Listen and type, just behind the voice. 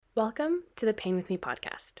Welcome to the Pain With Me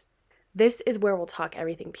podcast. This is where we'll talk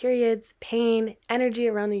everything periods, pain, energy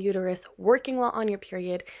around the uterus, working while on your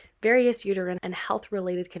period, various uterine and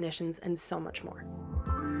health-related conditions, and so much more.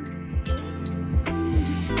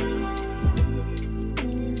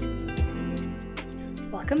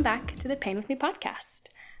 Welcome back to the Pain With Me podcast.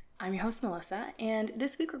 I'm your host, Melissa, and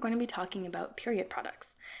this week we're going to be talking about period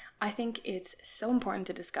products. I think it's so important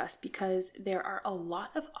to discuss because there are a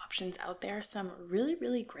lot of options out there, some really,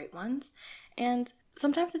 really great ones, and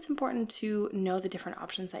sometimes it's important to know the different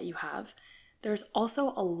options that you have. There's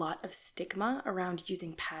also a lot of stigma around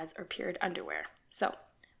using pads or period underwear, so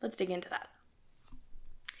let's dig into that.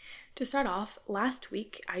 To start off, last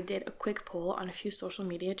week I did a quick poll on a few social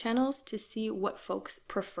media channels to see what folks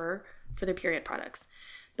prefer for their period products.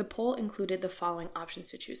 The poll included the following options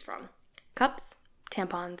to choose from: cups,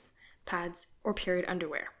 tampons, pads, or period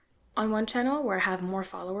underwear. On one channel where I have more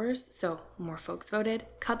followers, so more folks voted,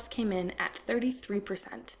 cups came in at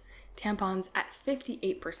 33%, tampons at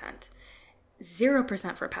 58%,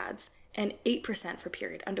 0% for pads, and 8% for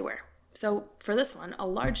period underwear. So for this one, a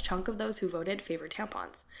large chunk of those who voted favored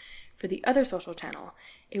tampons. For the other social channel,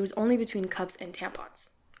 it was only between cups and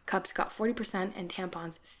tampons. Cups got 40% and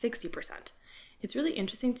tampons 60%. It's really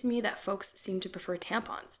interesting to me that folks seem to prefer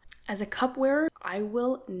tampons. As a cup wearer, I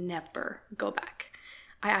will never go back.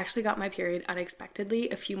 I actually got my period unexpectedly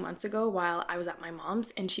a few months ago while I was at my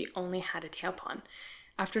mom's, and she only had a tampon.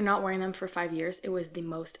 After not wearing them for 5 years, it was the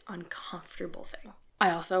most uncomfortable thing.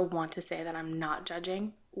 I also want to say that I'm not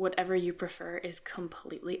judging. Whatever you prefer is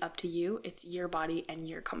completely up to you. It's your body and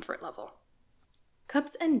your comfort level.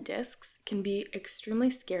 Cups and discs can be extremely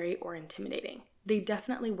scary or intimidating. They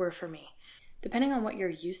definitely were for me. Depending on what you're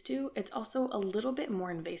used to, it's also a little bit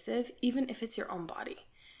more invasive, even if it's your own body.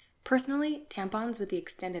 Personally, tampons with the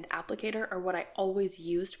extended applicator are what I always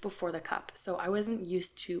used before the cup, so I wasn't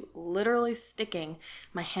used to literally sticking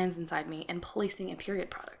my hands inside me and placing a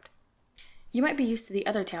period product. You might be used to the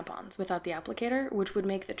other tampons without the applicator, which would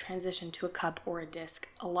make the transition to a cup or a disc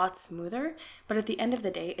a lot smoother, but at the end of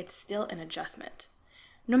the day, it's still an adjustment.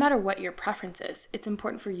 No matter what your preference is, it's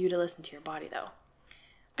important for you to listen to your body though.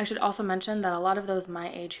 I should also mention that a lot of those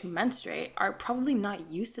my age who menstruate are probably not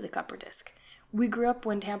used to the cup or disc. We grew up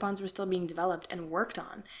when tampons were still being developed and worked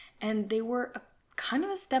on, and they were kind of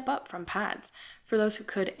a step up from pads for those who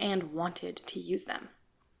could and wanted to use them.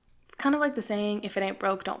 It's kind of like the saying, if it ain't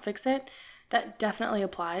broke, don't fix it. That definitely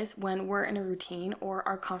applies when we're in a routine or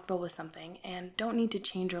are comfortable with something and don't need to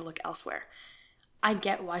change or look elsewhere. I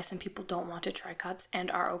get why some people don't want to try cups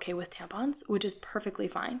and are okay with tampons, which is perfectly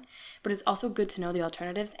fine, but it's also good to know the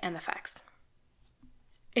alternatives and the facts.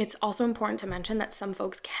 It's also important to mention that some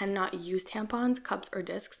folks cannot use tampons, cups, or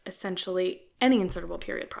discs, essentially any insertable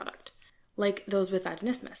period product, like those with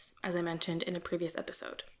vaginismus, as I mentioned in a previous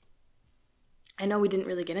episode. I know we didn't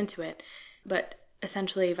really get into it, but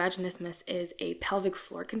essentially vaginismus is a pelvic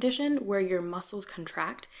floor condition where your muscles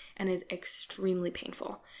contract and is extremely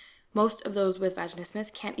painful. Most of those with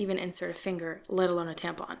vaginismus can't even insert a finger, let alone a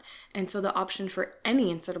tampon. And so the option for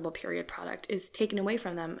any insertable period product is taken away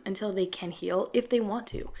from them until they can heal if they want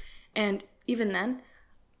to. And even then,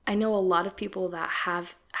 I know a lot of people that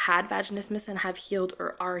have had vaginismus and have healed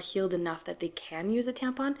or are healed enough that they can use a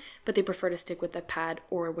tampon, but they prefer to stick with the pad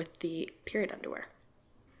or with the period underwear.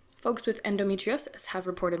 Folks with endometriosis have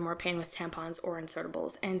reported more pain with tampons or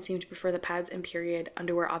insertables and seem to prefer the pads and period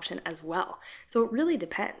underwear option as well. So it really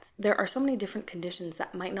depends. There are so many different conditions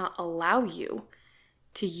that might not allow you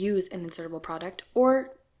to use an insertable product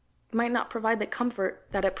or might not provide the comfort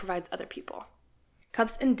that it provides other people.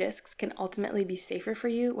 Cups and discs can ultimately be safer for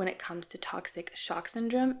you when it comes to toxic shock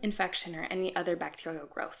syndrome, infection, or any other bacterial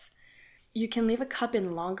growth. You can leave a cup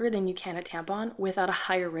in longer than you can a tampon without a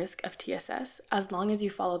higher risk of TSS, as long as you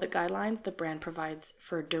follow the guidelines the brand provides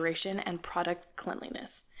for duration and product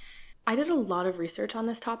cleanliness. I did a lot of research on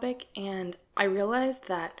this topic, and I realized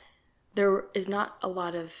that there is not a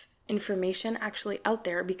lot of information actually out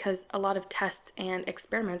there because a lot of tests and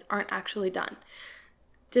experiments aren't actually done.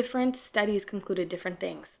 Different studies concluded different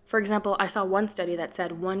things. For example, I saw one study that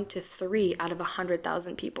said 1 to 3 out of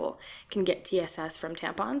 100,000 people can get TSS from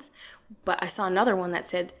tampons, but I saw another one that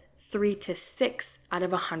said 3 to 6 out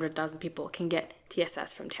of 100,000 people can get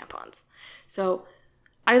TSS from tampons. So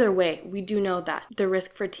either way, we do know that the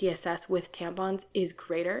risk for TSS with tampons is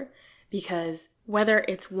greater because whether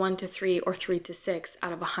it's 1 to 3 or 3 to 6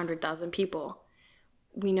 out of 100,000 people,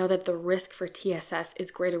 we know that the risk for TSS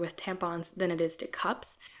is greater with tampons than it is to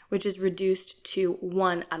cups, which is reduced to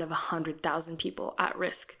 1 out of 100,000 people at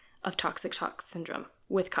risk of toxic shock syndrome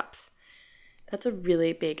with cups. That's a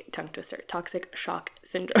really big tongue twister, toxic shock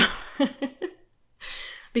syndrome.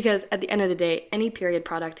 because at the end of the day, any period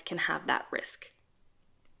product can have that risk.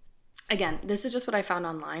 Again, this is just what I found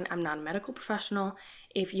online. I'm not a medical professional.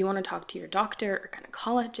 If you want to talk to your doctor or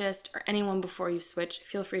gynecologist or anyone before you switch,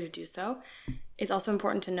 feel free to do so. It's also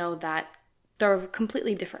important to know that they're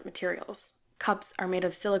completely different materials. Cups are made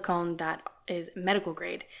of silicone that is medical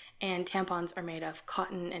grade, and tampons are made of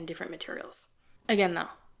cotton and different materials. Again, though,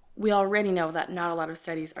 we already know that not a lot of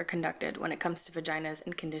studies are conducted when it comes to vaginas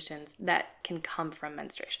and conditions that can come from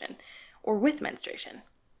menstruation or with menstruation.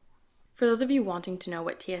 For those of you wanting to know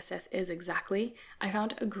what TSS is exactly, I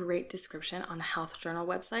found a great description on the Health Journal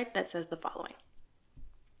website that says the following.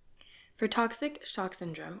 For toxic shock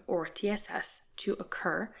syndrome, or TSS, to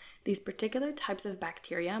occur, these particular types of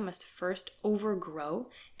bacteria must first overgrow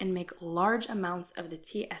and make large amounts of the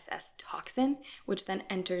TSS toxin, which then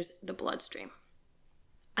enters the bloodstream.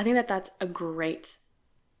 I think that that's a great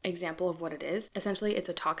example of what it is. Essentially, it's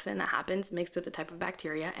a toxin that happens mixed with a type of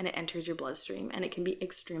bacteria, and it enters your bloodstream, and it can be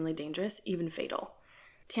extremely dangerous, even fatal.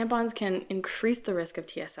 Tampons can increase the risk of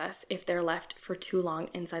TSS if they're left for too long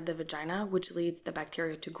inside the vagina, which leads the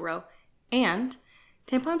bacteria to grow. And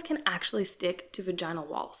tampons can actually stick to vaginal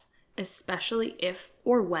walls, especially if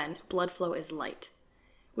or when blood flow is light,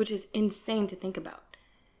 which is insane to think about.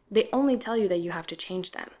 They only tell you that you have to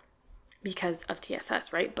change them because of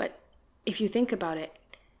TSS, right? But if you think about it,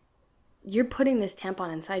 you're putting this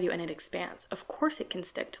tampon inside you and it expands. Of course it can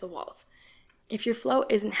stick to the walls. If your flow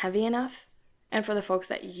isn't heavy enough, and for the folks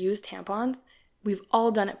that use tampons, we've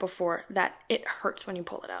all done it before, that it hurts when you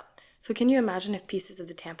pull it out. So can you imagine if pieces of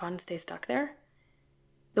the tampon stay stuck there?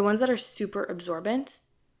 The ones that are super absorbent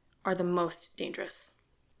are the most dangerous.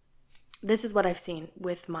 This is what I've seen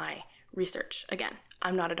with my research. Again,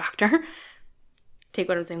 I'm not a doctor. Take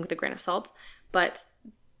what I'm saying with a grain of salt. But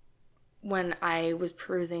when I was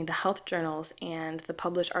perusing the health journals and the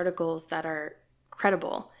published articles that are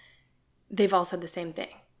credible, they've all said the same thing.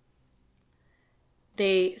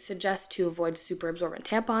 They suggest to avoid super absorbent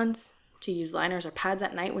tampons, to use liners or pads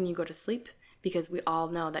at night when you go to sleep, because we all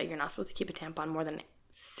know that you're not supposed to keep a tampon more than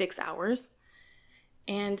 6 hours,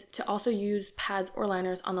 and to also use pads or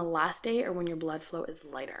liners on the last day or when your blood flow is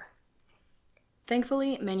lighter.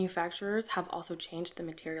 Thankfully, manufacturers have also changed the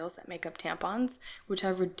materials that make up tampons, which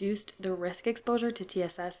have reduced the risk exposure to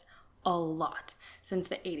TSS a lot since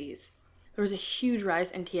the 80s. There was a huge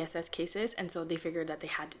rise in TSS cases, and so they figured that they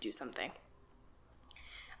had to do something.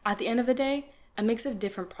 At the end of the day, a mix of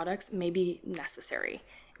different products may be necessary.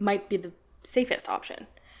 It might be the safest option.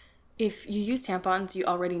 If you use tampons, you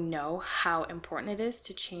already know how important it is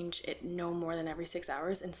to change it no more than every 6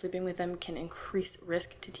 hours, and sleeping with them can increase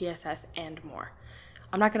risk to TSS and more.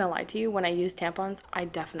 I'm not going to lie to you, when I used tampons, I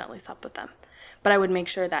definitely slept with them. But I would make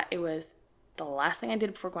sure that it was the last thing I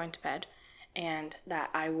did before going to bed, and that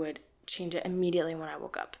I would change it immediately when I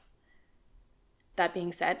woke up. That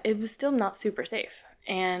being said, it was still not super safe.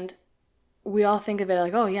 And we all think of it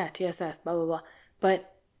like, oh yeah, TSS, blah, blah, blah.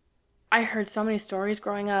 But I heard so many stories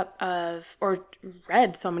growing up or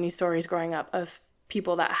read so many stories growing up of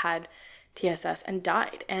people that had TSS and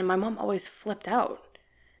died. And my mom always flipped out.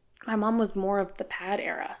 My mom was more of the pad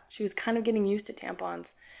era. She was kind of getting used to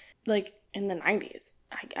tampons, like in the 90s.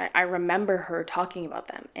 I remember her talking about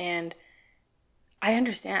them. And I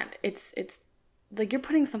understand. It's like you're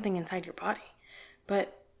putting something inside your body.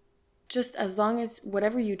 But just as long as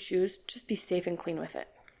whatever you choose, just be safe and clean with it.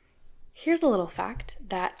 Here's a little fact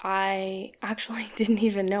that I actually didn't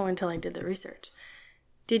even know until I did the research.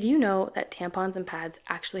 Did you know that tampons and pads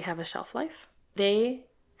actually have a shelf life? They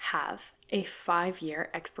have a 5-year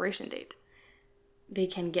expiration date. They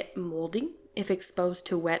can get moldy if exposed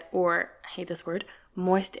to wet or, I hate this word,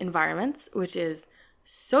 moist environments, which is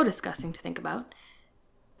so disgusting to think about.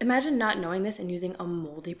 Imagine not knowing this and using a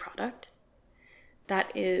moldy product.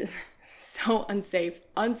 That is so unsafe,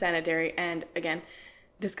 unsanitary, and again,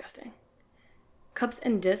 disgusting. Cups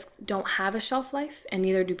and discs don't have a shelf life, and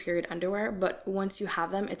neither do period underwear, but once you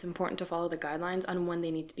have them, it's important to follow the guidelines on when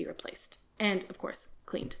they need to be replaced. And, of course,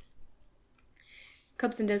 cleaned.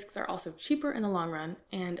 Cups and discs are also cheaper in the long run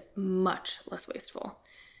and much less wasteful.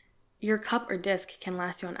 Your cup or disc can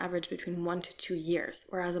last you on average between 1 to 2 years,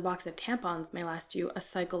 whereas a box of tampons may last you a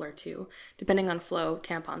cycle or two, depending on flow,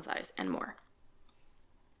 tampon size, and more.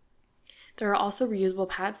 There are also reusable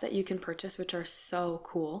pads that you can purchase, which are so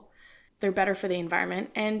cool. They're better for the environment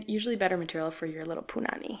and usually better material for your little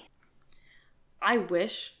punani. I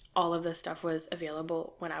wish all of this stuff was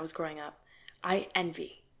available when I was growing up. I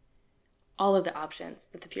envy all of the options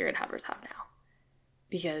that the period havers have now.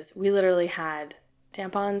 Because we literally had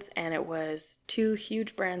tampons and it was 2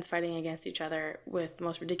 huge brands fighting against each other with the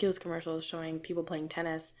most ridiculous commercials showing people playing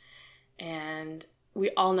tennis and we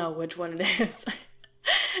all know which one it is.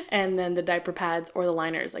 And then the diaper pads or the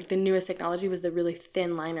liners. Like the newest technology was the really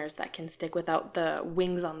thin liners that can stick without the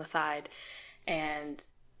wings on the side. And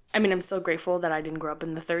I mean, I'm so grateful that I didn't grow up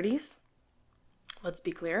in the 30s. Let's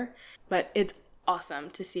be clear. But it's awesome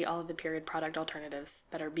to see all of the period product alternatives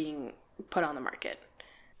that are being put on the market.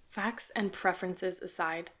 Facts and preferences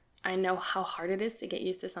aside, I know how hard it is to get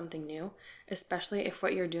used to something new, especially if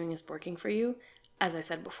what you're doing is working for you, as I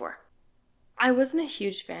said before. I wasn't a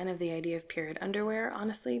huge fan of the idea of period underwear,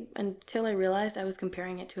 honestly, until I realized I was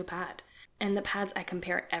comparing it to a pad. And the pads I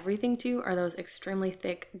compare everything to are those extremely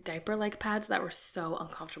thick diaper-like pads that were so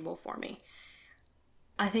uncomfortable for me.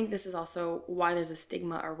 I think this is also why there's a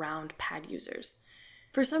stigma around pad users.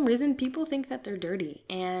 For some reason, people think that they're dirty,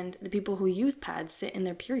 and the people who use pads sit in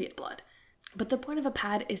their period blood. But the point of a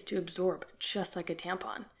pad is to absorb, just like a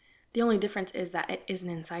tampon. The only difference is that it isn't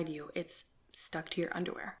inside you, it's stuck to your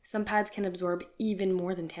underwear. Some pads can absorb even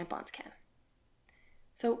more than tampons can.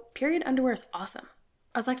 So period underwear is awesome.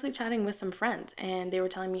 I was actually chatting with some friends, and they were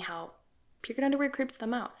telling me how period underwear creeps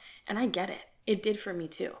them out. And I get it. It did for me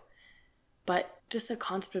too. But just the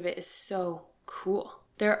concept of it is so cool.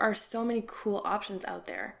 There are so many cool options out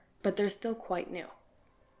there, but they're still quite new.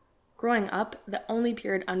 Growing up, the only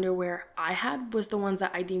period underwear I had was the ones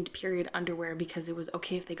that I deemed period underwear because it was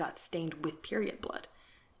okay if they got stained with period blood.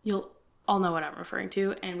 You'll all know what I'm referring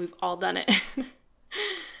to, and we've all done it.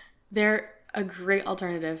 They're a great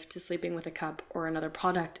alternative to sleeping with a cup or another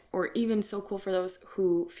product, or even so cool for those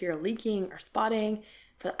who fear leaking or spotting,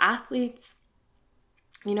 for the athletes.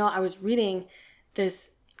 You know, I was reading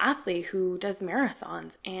this athlete who does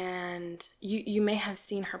marathons, and you may have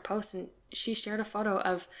seen her post, and she shared a photo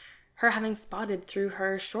of her having spotted through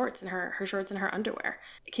her shorts and her shorts and her underwear.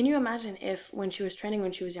 Can you imagine if when she was training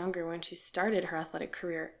when she was younger, when she started her athletic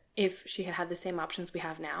career, if she had had the same options we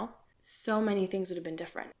have now? So many things would have been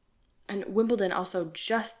different. And Wimbledon also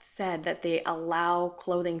just said that they allow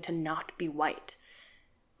clothing to not be white,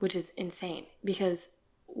 which is insane, because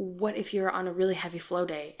what if you're on a really heavy flow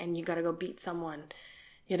day and you got to go beat someone,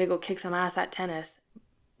 you got to go kick some ass at tennis,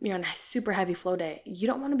 you're on a super heavy flow day. You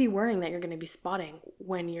don't want to be worrying that you're going to be spotting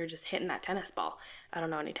when you're just hitting that tennis ball. I don't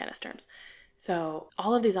know any tennis terms. So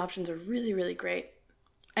all of these options are really, really great.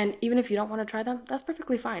 And even if you don't want to try them, that's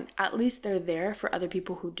perfectly fine. At least they're there for other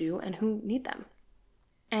people who do and who need them.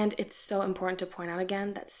 And it's so important to point out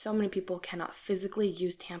again that so many people cannot physically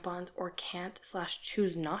use tampons or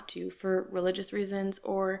can't/choose not to for religious reasons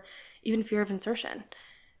or even fear of insertion.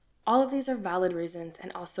 All of these are valid reasons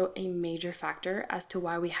and also a major factor as to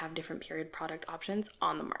why we have different period product options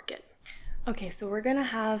on the market. Okay, so we're going to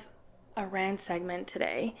have a rant segment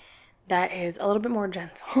today that is a little bit more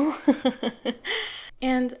gentle.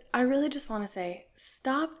 And I really just want to say,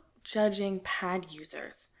 stop judging pad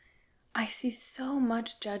users. I see so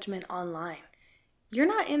much judgment online. You're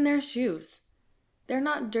not in their shoes. They're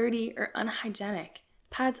not dirty or unhygienic.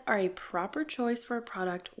 Pads are a proper choice for a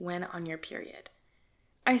product when on your period.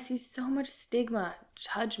 I see so much stigma,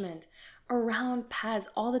 judgment around pads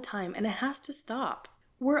all the time, and it has to stop.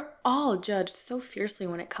 We're all judged so fiercely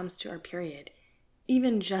when it comes to our period,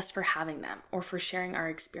 even just for having them or for sharing our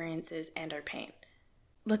experiences and our pain.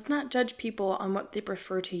 Let's not judge people on what they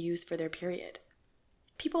prefer to use for their period.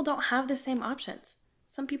 People don't have the same options.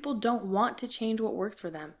 Some people don't want to change what works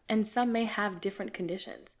for them, and some may have different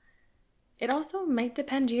conditions. It also might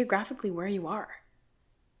depend geographically where you are.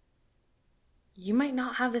 You might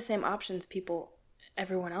not have the same options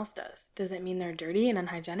everyone else does. Does it mean they're dirty and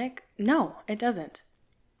unhygienic? No, it doesn't.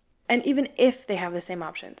 And even if they have the same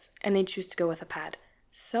options and they choose to go with a pad,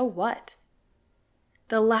 so what?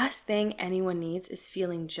 The last thing anyone needs is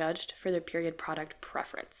feeling judged for their period product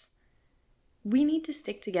preference. We need to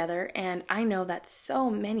stick together, and I know that so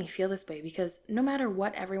many feel this way because no matter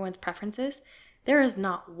what everyone's preference is, there is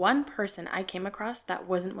not one person I came across that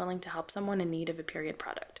wasn't willing to help someone in need of a period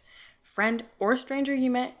product. Friend or stranger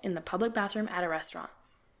you met in the public bathroom at a restaurant.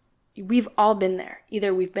 We've all been there.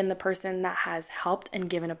 Either we've been the person that has helped and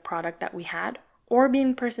given a product that we had, or being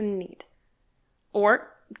the person in need,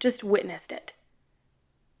 or just witnessed it.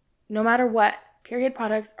 No matter what, period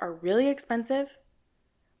products are really expensive,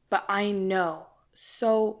 but I know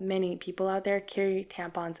so many people out there carry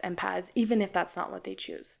tampons and pads, even if that's not what they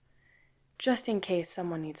choose, just in case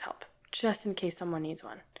someone needs help, just in case someone needs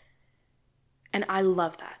one. And I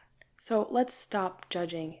love that. So let's stop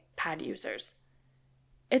judging pad users.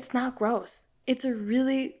 It's not gross. It's a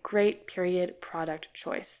really great period product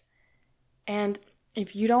choice. And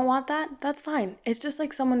if you don't want that, that's fine. It's just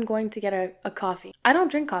like someone going to get a coffee. I don't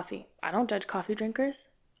drink coffee. I don't judge coffee drinkers.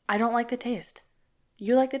 I don't like the taste.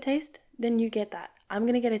 You like the taste? Then you get that. I'm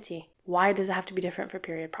going to get a tea. Why does it have to be different for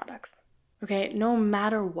period products? Okay, no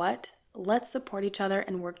matter what, let's support each other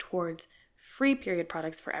and work towards free period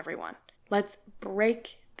products for everyone. Let's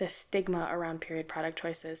break the stigma around period product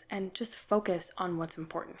choices and just focus on what's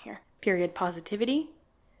important here. Period positivity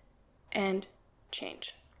and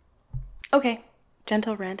change. Okay,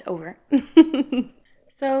 gentle rant over.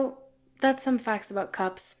 So that's some facts about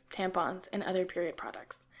cups, tampons, and other period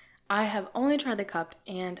products. I have only tried the cup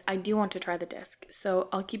and I do want to try the disc, so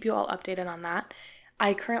I'll keep you all updated on that.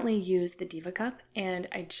 I currently use the Diva cup, and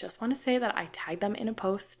I just want to say that I tagged them in a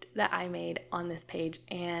post that I made on this page,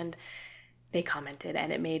 and they commented,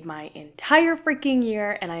 and it made my entire freaking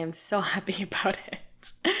year, and I am so happy about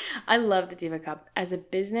it. I love the Diva cup. As a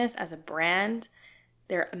business, as a brand,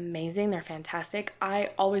 they're amazing. They're fantastic. I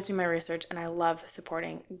always do my research, and I love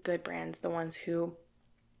supporting good brands, the ones who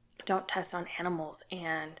don't test on animals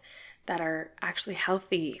and that are actually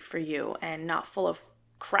healthy for you and not full of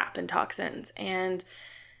crap and toxins, and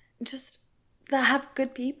just that have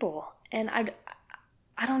good people. And I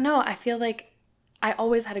don't know, I feel like I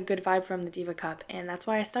always had a good vibe from the Diva cup, and that's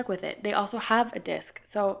why I stuck with it. They also have a disc,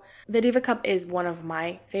 so the Diva cup is one of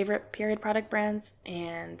my favorite period product brands,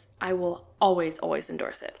 and I will always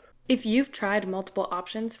endorse it. If you've tried multiple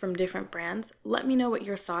options from different brands, let me know what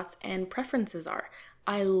your thoughts and preferences are.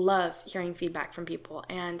 I love hearing feedback from people,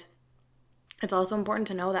 and it's also important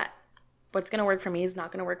to know that what's going to work for me is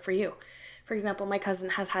not going to work for you. For example, my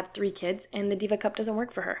cousin has had 3 kids and the Diva cup doesn't work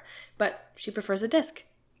for her, but she prefers a disc,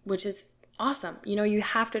 which is awesome. You know, you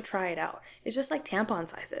have to try it out. It's just like tampon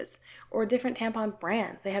sizes or different tampon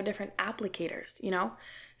brands. They have different applicators, you know?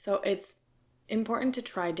 So it's important to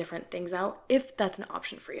try different things out if that's an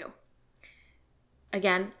option for you.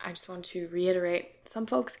 Again, I just want to reiterate, some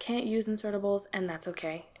folks can't use insertables, and that's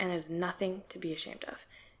okay, and there's nothing to be ashamed of.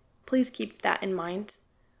 Please keep that in mind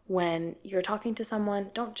when you're talking to someone.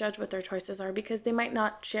 Don't judge what their choices are, because they might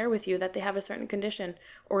not share with you that they have a certain condition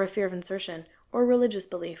or a fear of insertion or religious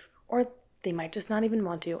belief, or they might just not even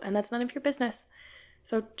want to, and that's none of your business.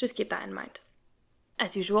 So just keep that in mind.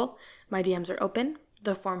 As usual, my DMs are open.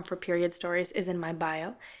 The form for period stories is in my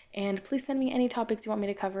bio, and please send me any topics you want me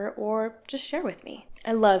to cover or just share with me.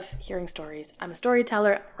 I love hearing stories. I'm a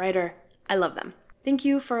storyteller, writer. I love them. Thank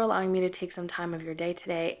you for allowing me to take some time of your day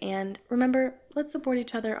today, and remember, let's support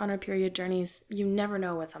each other on our period journeys. You never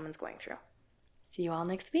know what someone's going through. See you all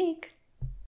next week.